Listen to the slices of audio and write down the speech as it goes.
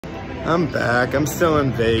I'm back. I'm still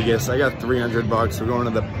in Vegas. I got 300 bucks. We're going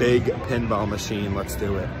to the big pinball machine. Let's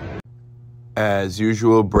do it. As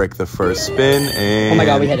usual, break the first spin and... Oh my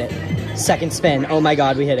god, we hit it. Second spin. Oh my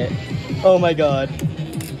god, we hit it. Oh my god.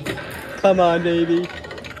 Come on, baby.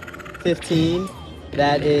 15.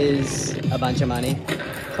 That is a bunch of money.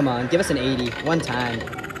 Come on, give us an 80. One time.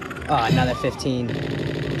 Oh, another 15.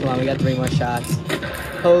 Come on, we got 3 more shots.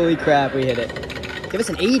 Holy crap, we hit it. Give us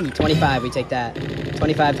an 80. 25, we take that.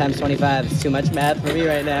 25 times 25. It's too much math for me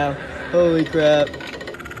right now. Holy crap.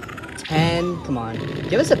 10. Come on.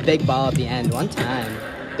 Give us a big ball at the end. One time.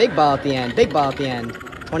 Big ball at the end. Big ball at the end.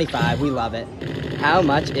 25. We love it. How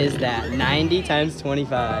much is that? 90 times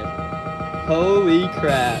 25. Holy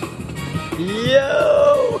crap.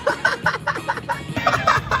 Yo!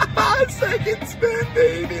 Second spin,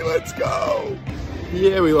 baby. Let's go.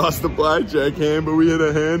 Yeah, we lost the blackjack hand, but we hit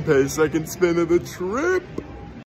a hand pay. Second spin of the trip.